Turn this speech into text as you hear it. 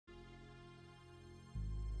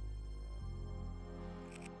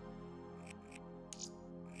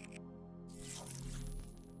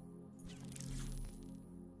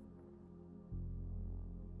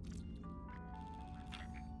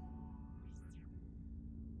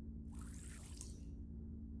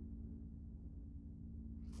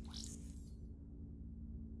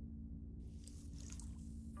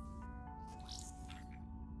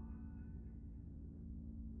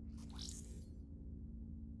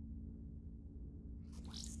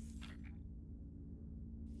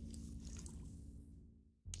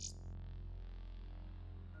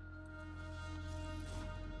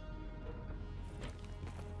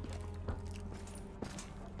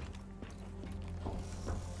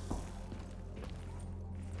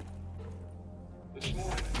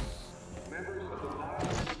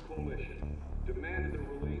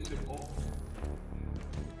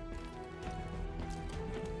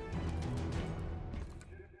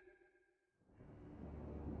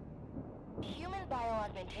Human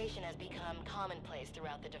bioaugmentation has become commonplace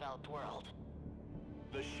throughout the developed world.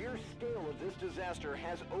 The sheer scale of this disaster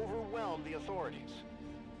has overwhelmed the authorities.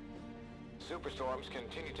 Superstorms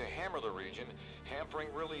continue to hammer the region,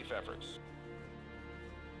 hampering relief efforts.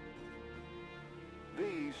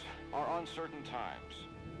 These are uncertain times.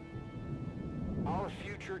 Our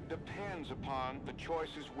future depends upon the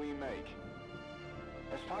choices we make.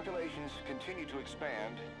 As populations continue to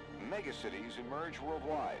expand, megacities emerge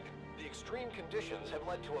worldwide. The extreme conditions have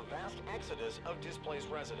led to a vast exodus of displaced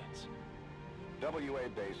residents. WA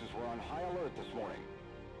bases were on high alert this morning.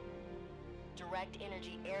 Direct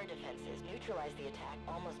energy air defenses neutralized the attack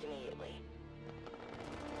almost immediately.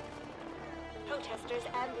 Protesters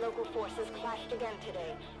and local forces clashed again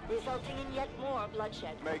today, resulting in yet more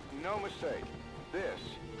bloodshed. Make no mistake, this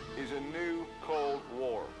is a new Cold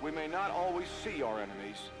War. We may not always see our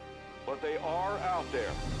enemies, but they are out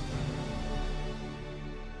there.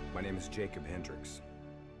 My name is Jacob Hendricks.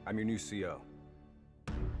 I'm your new CO.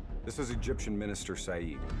 This is Egyptian Minister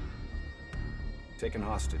Said, taken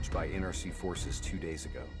hostage by NRC forces 2 days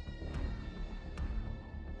ago.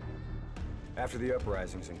 After the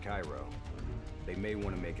uprisings in Cairo, they may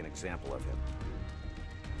want to make an example of him.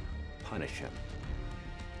 Punish him.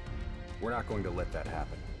 We're not going to let that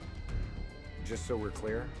happen. Just so we're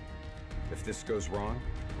clear, if this goes wrong,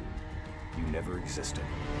 you never existed.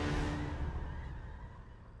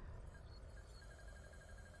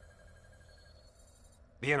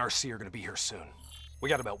 The NRC are gonna be here soon. We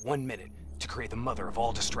got about 1 minute to create the mother of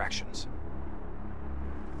all distractions.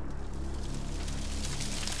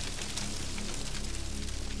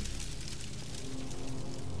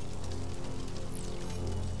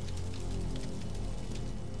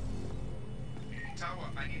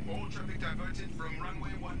 Tower, I need all traffic diverted from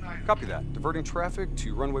runway 19. Copy that. Diverting traffic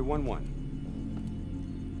to runway 11.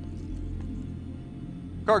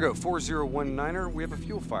 Cargo 4019er, we have a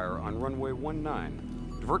fuel fire on runway 19.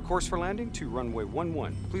 Divert course for landing to runway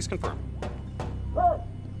 11. Please confirm. Confirm.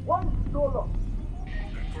 On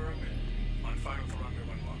fire for runway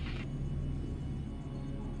 11.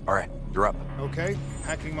 All right, you're up. Okay,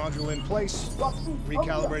 hacking module in place.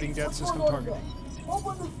 Recalibrating jet system targeting.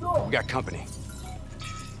 We got company.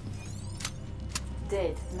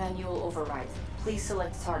 Dead. Manual override. Please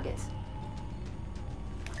select target.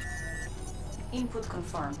 Input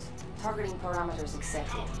confirmed. Targeting parameters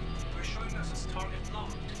accepted. We're showing us as target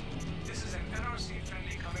locked. This is an NRC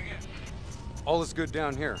friendly coming in. All is good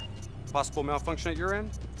down here. Possible malfunction at your end?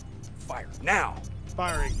 Fire now!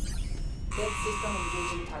 Firing. Dead system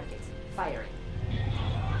engaging target. Firing.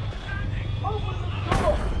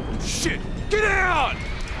 Shit! Get down!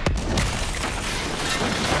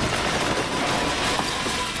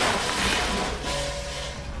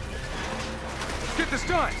 Let's get this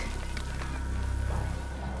done!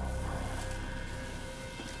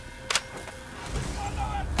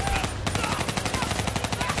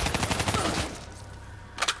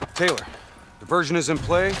 Taylor, diversion is in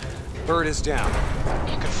play, bird is down.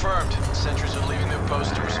 Confirmed. Sentries are leaving their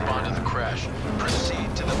post to respond to the crash.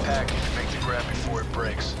 Proceed to the package and make the grab before it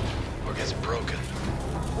breaks. Or gets broken.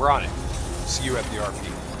 We're on it. See you at the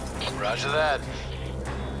RP. Roger that.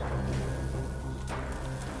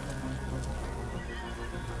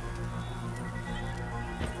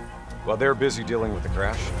 While they're busy dealing with the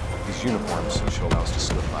crash, these uniforms should allow us to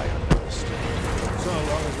slip by unnoticed. So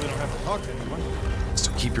long as we don't have to talk to anyone.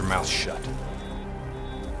 So keep your mouth shut.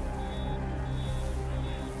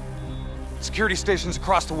 Security stations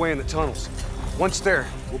across the way in the tunnels. Once there,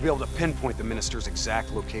 we'll be able to pinpoint the minister's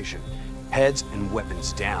exact location. Heads and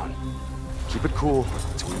weapons down. Keep it cool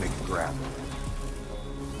until we make a grab.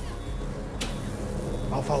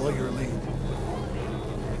 I'll follow your lead.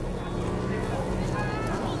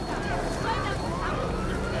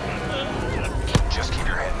 Just keep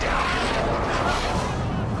your head down.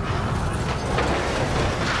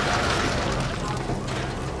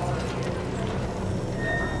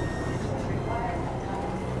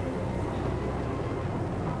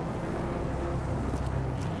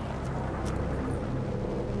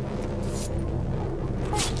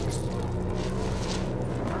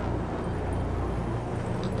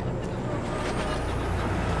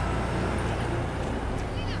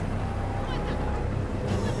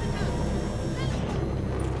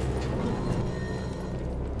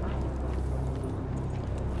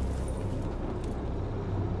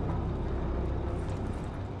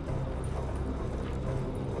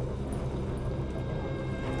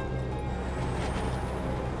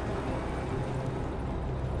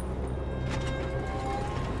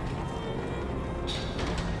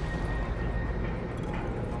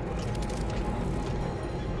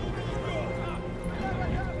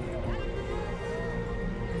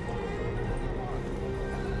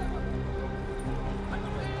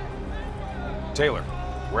 Taylor,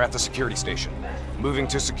 we're at the security station. Moving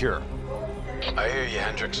to secure. I hear you,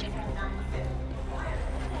 Hendricks.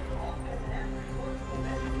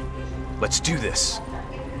 Let's do this.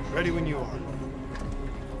 Ready when you are.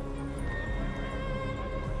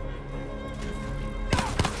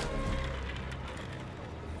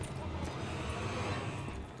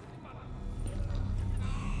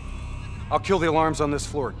 I'll kill the alarms on this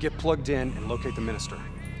floor. Get plugged in and locate the minister.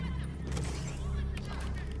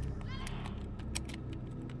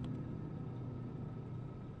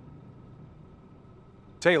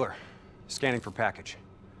 Taylor, scanning for package.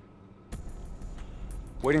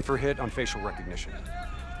 Waiting for hit on facial recognition.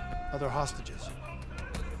 Other hostages.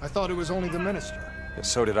 I thought it was only the minister. Yeah,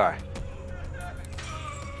 so did I.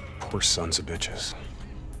 Poor sons of bitches.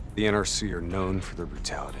 The NRC are known for their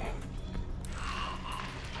brutality.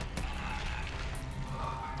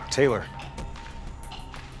 Taylor,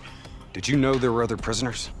 did you know there were other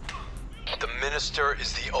prisoners? The minister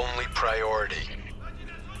is the only priority.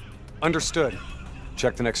 Understood.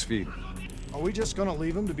 Check the next feed. Are we just gonna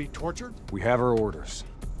leave him to be tortured? We have our orders.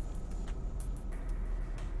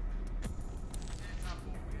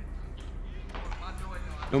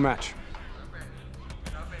 No match.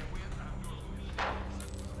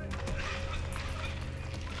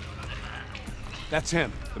 That's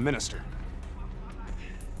him, the minister.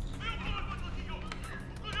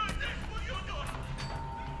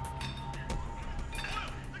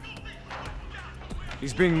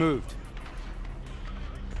 He's being moved.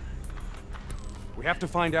 We have to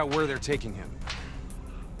find out where they're taking him.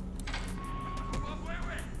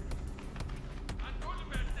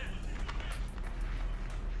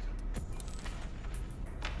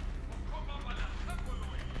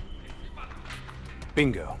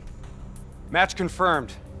 Bingo. Match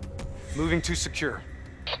confirmed. Moving to secure.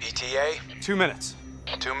 ETA? 2 minutes.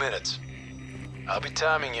 2 minutes. I'll be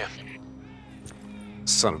timing you.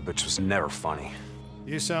 Son of a bitch was never funny.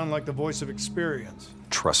 You sound like the voice of experience.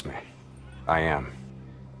 Trust me, I am.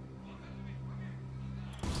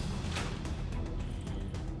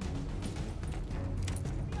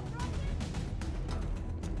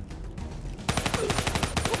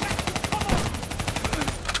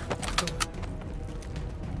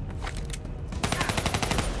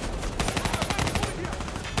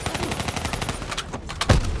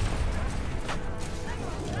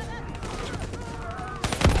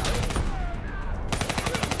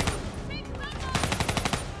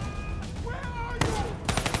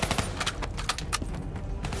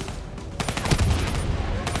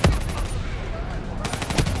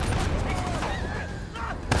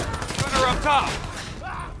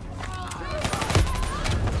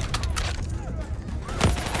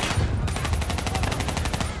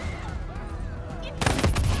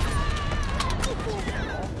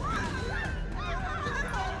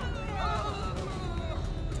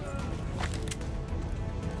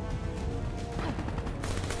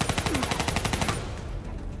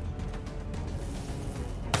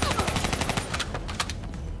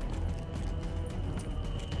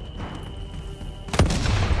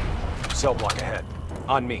 Cell block ahead.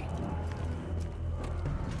 On me.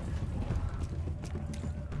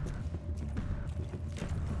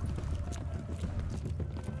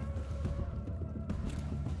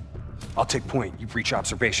 I'll take point. You breach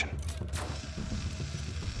observation.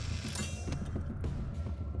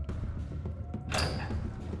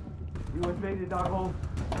 You invaded our home.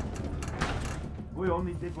 We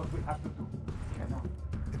only did what we have to do.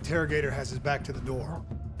 Interrogator has his back to the door.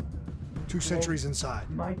 2 sentries inside.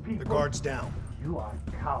 The guard's down. You are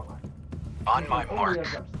a coward. On my mark.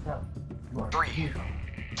 3,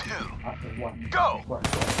 2, go!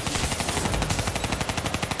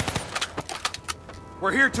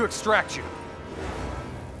 We're here to extract you.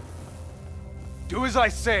 Do as I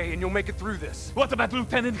say, and you'll make it through this. What about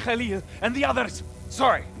Lieutenant Khalil and the others?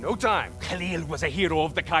 Sorry, no time. Khalil was a hero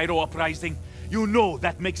of the Cairo uprising. You know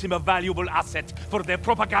that makes him a valuable asset for their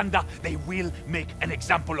propaganda. They will make an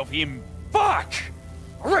example of him. Fuck!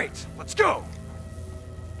 All right, let's go!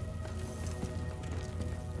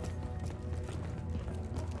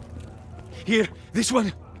 Here, this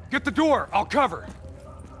one. Get the door, I'll cover.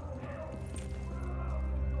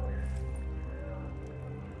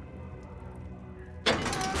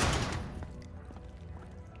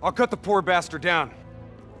 I'll cut the poor bastard down.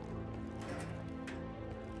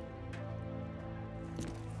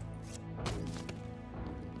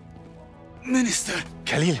 Minister.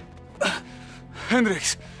 Khalil.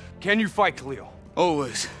 Hendricks. Can you fight, Khalil?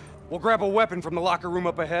 Always. We'll grab a weapon from the locker room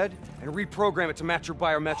up ahead and reprogram it to match your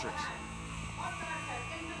biometrics.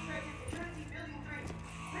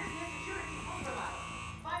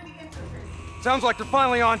 Sounds like they're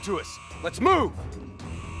finally on to us. Let's move!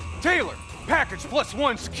 Taylor, package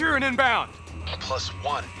 +1 secure and inbound.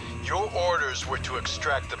 +1? Your orders were to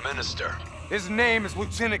extract the minister. His name is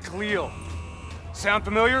Lieutenant Khalil. Sound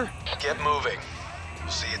familiar? Get moving.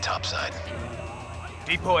 We'll see you topside.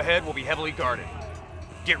 Depot ahead will be heavily guarded.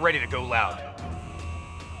 Get ready to go loud.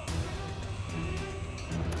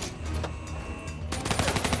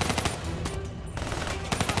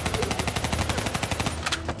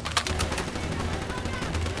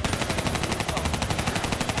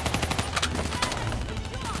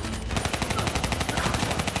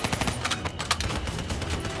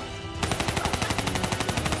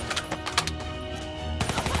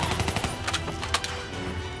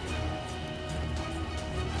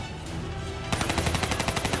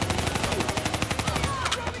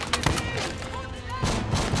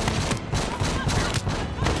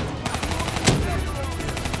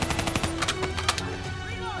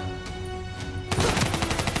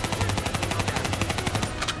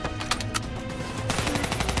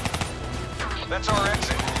 That's our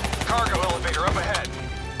exit. Cargo elevator up ahead.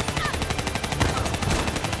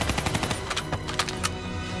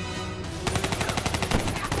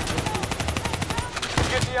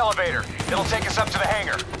 Get the elevator. It'll take us up to the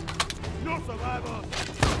hangar. No survivor.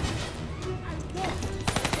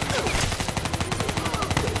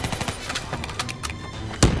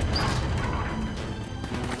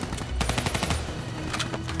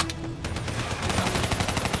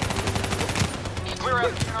 Clear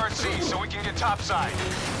out the RC so we can get topside.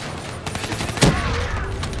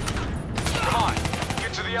 Come on,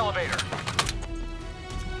 get to the elevator.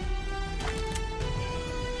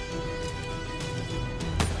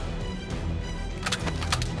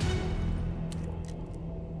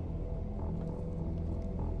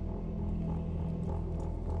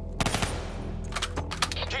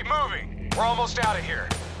 Keep moving. We're almost out of here.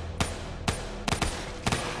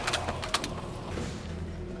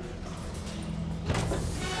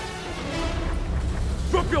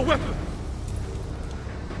 Drop your weapon!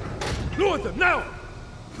 Lower them, now!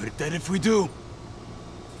 We're dead if we do.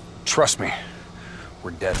 Trust me,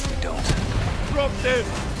 we're dead if we don't. Drop them!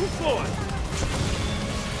 Move forward!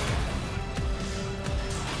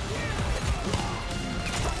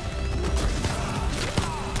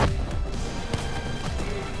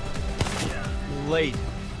 Late.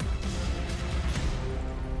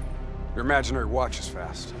 Your imaginary watch is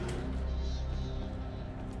fast.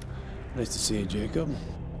 Nice to see you, Jacob.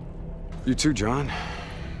 You too, John.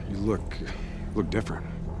 You look different.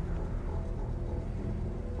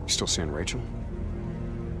 You still seeing Rachel?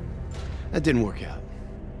 That didn't work out.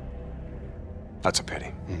 That's a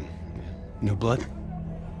pity. New blood?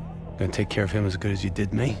 Gonna take care of him as good as you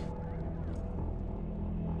did me?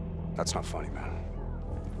 That's not funny, man.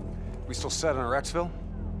 We still set on our exfil?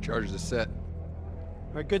 Charges are set.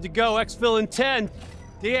 All right, good to go. Exfil in 10.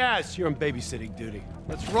 Diaz, you're on babysitting duty.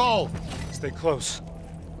 Let's roll. Stay close.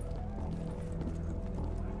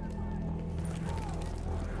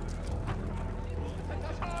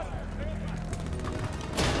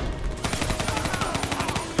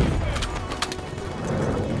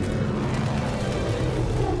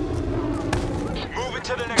 Move it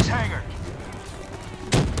to the next hangar.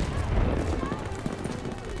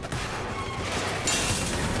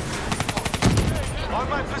 On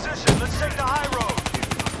my position, let's take the high road.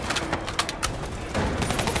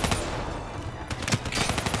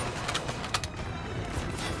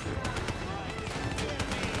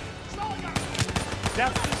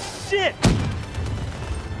 That's the shit!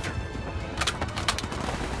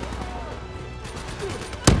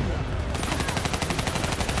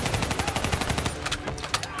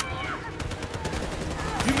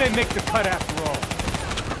 You may make the cut after all.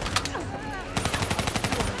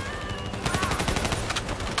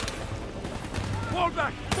 Fall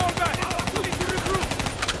back! Fall back! We need to regroup!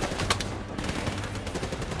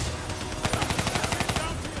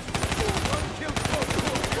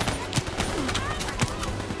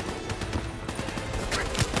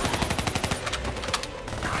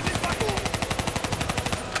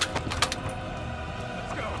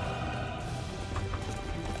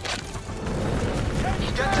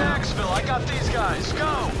 Get to exfil. I got these guys.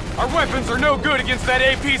 Go! Our weapons are no good against that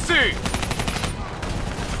APC!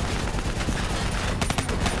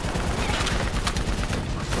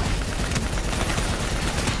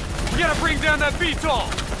 We gotta bring down that VTOL!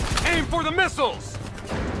 Aim for the missiles!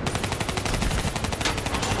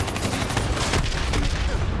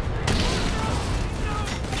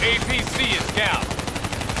 APC is down.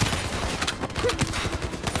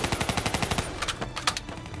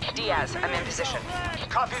 Diaz, I'm in position.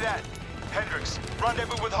 Copy that. Hendricks,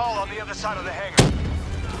 rendezvous with Hall on the other side of the hangar.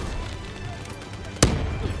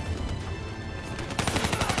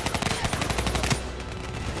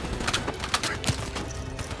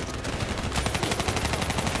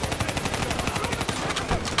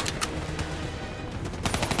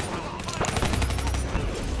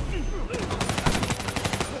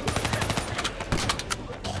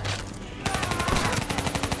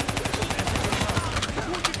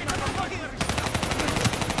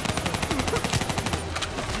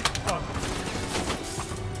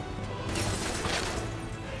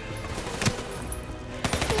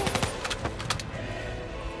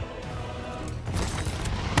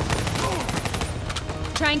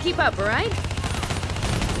 try and keep up, all right?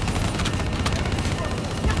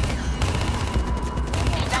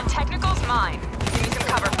 That technical's mine. Give me some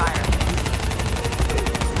cover fire.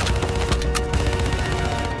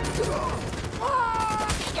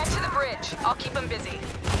 Get to the bridge. I'll keep them busy.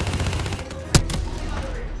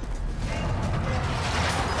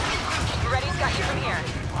 Ready's got you from here.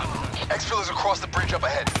 Exfil is across the bridge up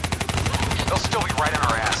ahead. They'll still be right on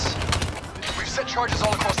our ass. We've set charges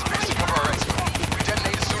all across the base to cover our exfil. We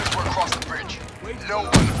detonate as soon as we're across the bridge. No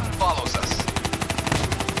one follows us.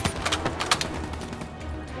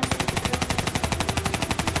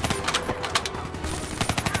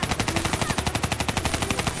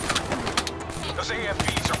 Those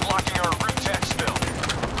AFBs are blocking our route to exfil.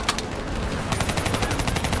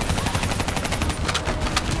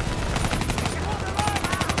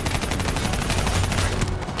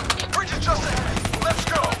 Bridge is just ahead. Let's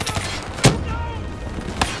go.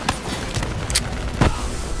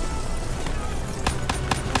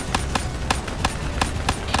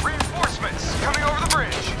 Reinforcements coming over the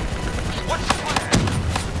bridge. What's the plan?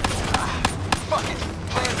 Fuck it.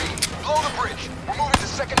 Plan B. Blow the bridge. We're moving to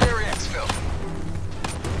secondary exfil.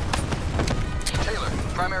 Taylor,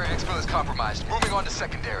 primary exfil is compromised. Moving on to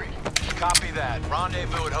secondary. Copy that.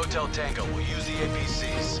 Rendezvous at Hotel Tango. We'll use the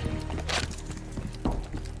APCs.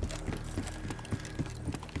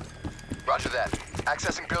 Roger that.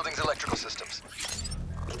 Accessing building's electrical systems.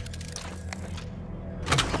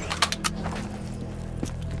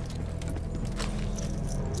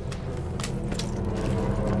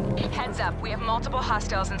 Heads up, we have multiple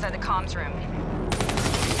hostiles inside the comms room.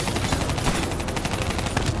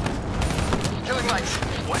 Killing lights.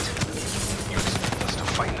 What? You expect us to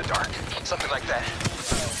fight in the dark? Something like that.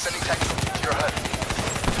 Sending tactical to your HUD.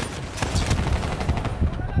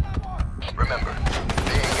 Remember,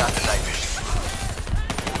 they ain't got the night vision.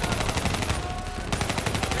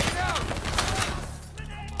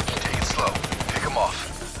 Take it slow. Pick them off.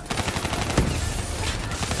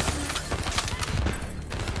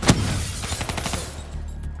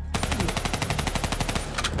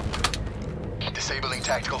 Disabling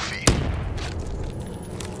tactical feed.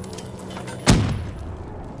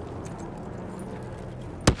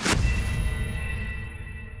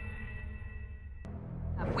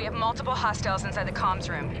 We have multiple hostiles inside the comms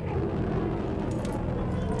room.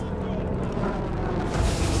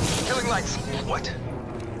 Killing lights. What?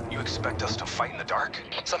 You expect us to fight in the dark?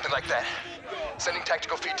 Something like that. Sending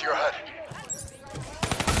tactical feed to your HUD.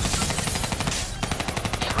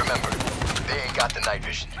 Remember, they ain't got the night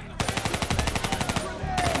vision.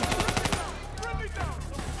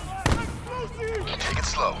 Take it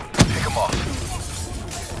slow. Pick them off.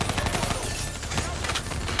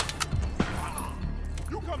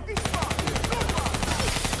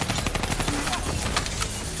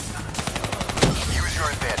 Use your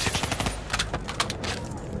advantage.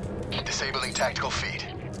 Disabling tactical feed.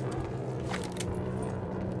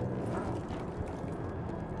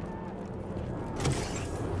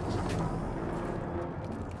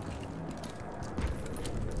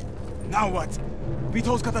 Now what?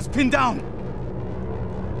 Vito's got us pinned down!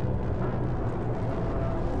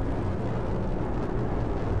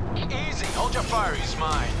 Easy. Hold your fire. He's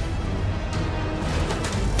mine.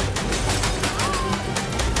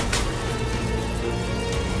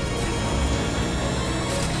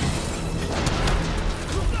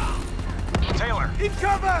 Taylor. Keep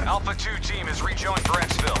cover! Alpha 2 team is rejoined for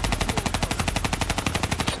exfil.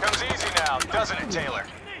 Comes easy now, doesn't it, Taylor?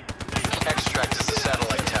 Extract is the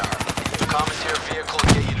satellite tower. Commandeer vehicle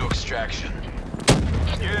will get you to extraction.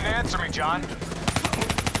 You didn't answer me, John.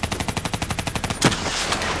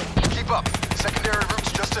 Keep up. Secondary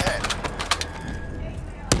route's just ahead.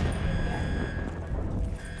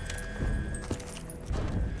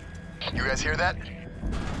 You guys hear that?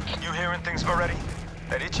 You hearing things already?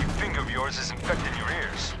 That itchy finger of yours is infecting your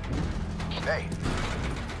ears. Hey.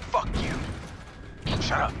 Fuck you.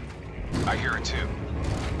 Shut up. I hear it too.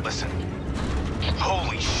 Listen.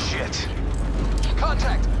 Holy shit.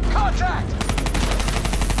 Contact! Contact!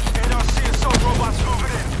 NRC assault robots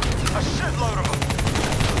moving in. A shitload of them.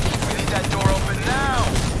 We need that door open now.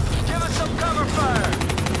 Give us some cover fire.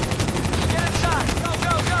 Get inside. Go,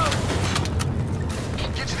 go, go.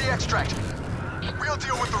 Get to the extract. We'll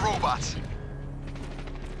deal with the robots.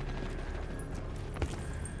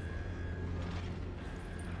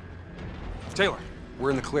 Taylor,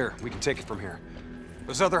 we're in the clear. We can take it from here.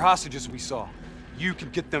 Those other hostages we saw, you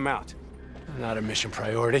can get them out. Not a mission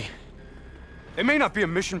priority. It may not be a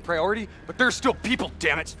mission priority, but they're still people,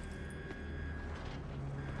 damn it!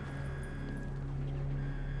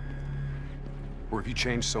 Or have you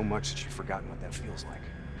changed so much that you've forgotten what that feels like?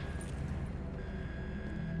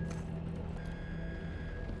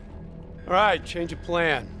 All right, change of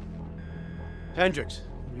plan. Hendricks,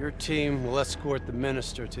 your team will escort the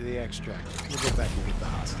minister to the extract. We'll go back and get the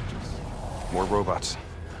hostages. More robots.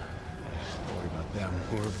 Don't worry about them.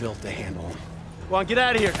 We're built to handle them. Come on, get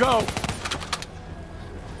out of here. Go!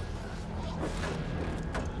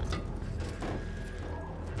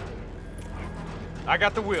 I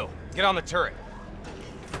got the wheel. Get on the turret.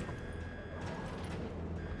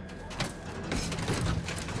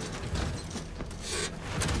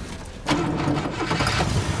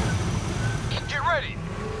 Get ready!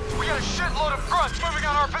 We got a shitload of grunts moving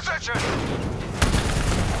on our position!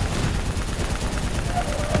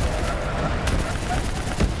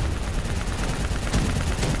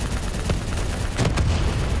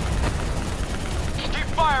 Keep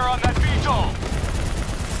fire on that VTOL!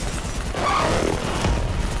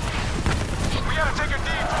 We gotta take a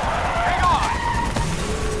detour! Hang on!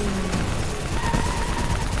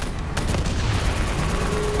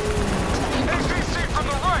 APC from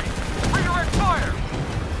the right! Redirect fire!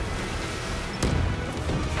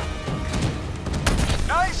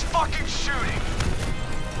 Nice fucking shooting!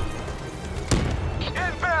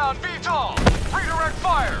 Inbound VTOL! Redirect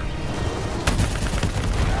fire!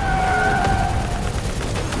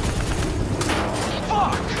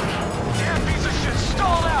 Fuck! Damn piece of shit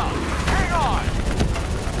stalled out! Hang on!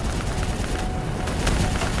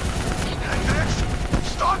 Hendricks!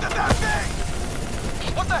 Started that thing!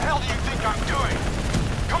 What the hell do you think I'm doing?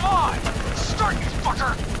 Come on! Start, you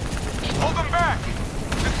fucker! Hold them back!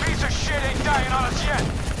 This piece of shit ain't dying on us yet!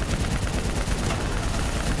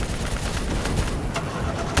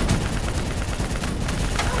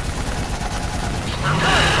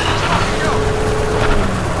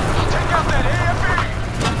 Take out that AFE!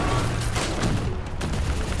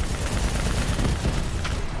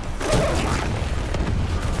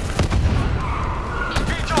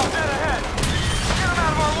 VTOL dead ahead! Get him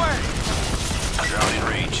out of our way! Drone in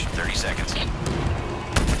range, 30 seconds.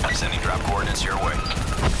 I'm sending drop coordinates your way.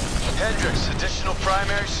 Hendricks, additional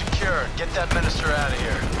primary secure. Get that minister out of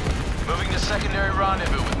here. Moving to secondary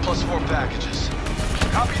rendezvous with +4 packages.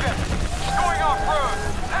 Copy that. Going off-road.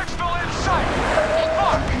 Exfil in sight.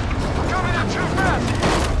 Fuck! Coming in too fast.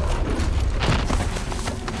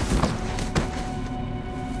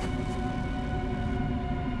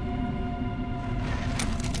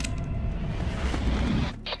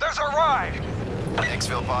 There's our ride.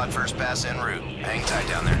 Exfil pod first pass en route. Hang tight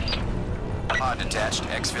down there. Pod detached.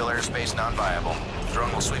 Exfil airspace non-viable.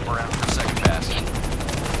 Drone will sweep around for second pass.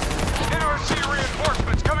 NRC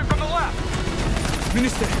reinforcements coming from the left.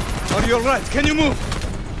 Minister, are you alright? Can you move?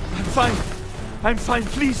 I'm fine. I'm fine.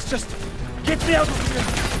 Please, just get me out of here.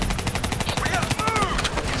 We gotta move!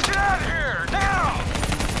 Let's get out of here! Now!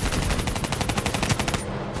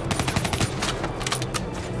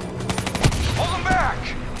 Hold them back!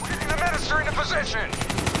 We're getting the minister into position!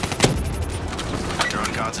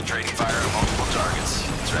 Drone concentrating fire on multiple targets.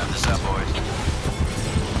 Let's wrap this up, boys.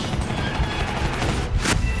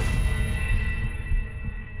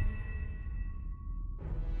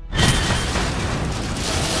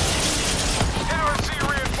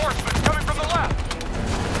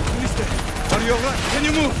 Are you alright? Can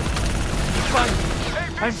you move?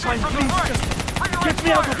 I'm fine. Please, just get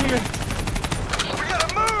me out of here. We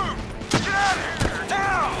gotta move! Get out of here!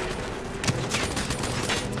 Now!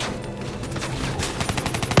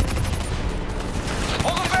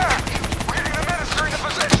 Hold them back! We're getting the minister into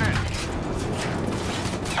position!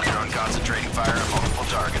 Drone concentrating fire on multiple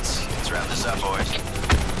targets. Let's wrap this up, boys.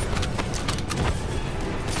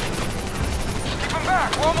 Keep them back!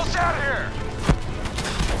 We're almost out of here!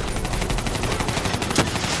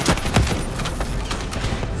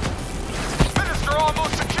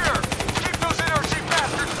 Almost secure. Keep those NRC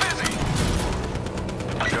bastards busy.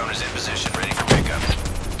 Drone is in position, ready for pickup.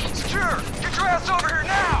 Secure. Get your ass over here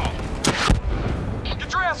now.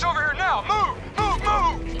 Get your ass over here now. Move. Move.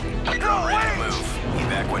 Move. Drone ready to move.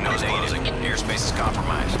 Evac windows closing. Airspace is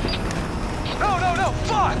compromised. No.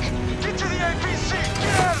 Fuck. Get to the APC.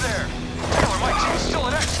 Get out of there. Taylor, my team's still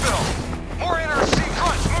at Exfil. More NRC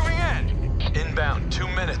grunts moving in. Inbound. 2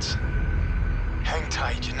 minutes. Hang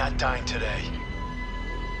tight. You're not dying today.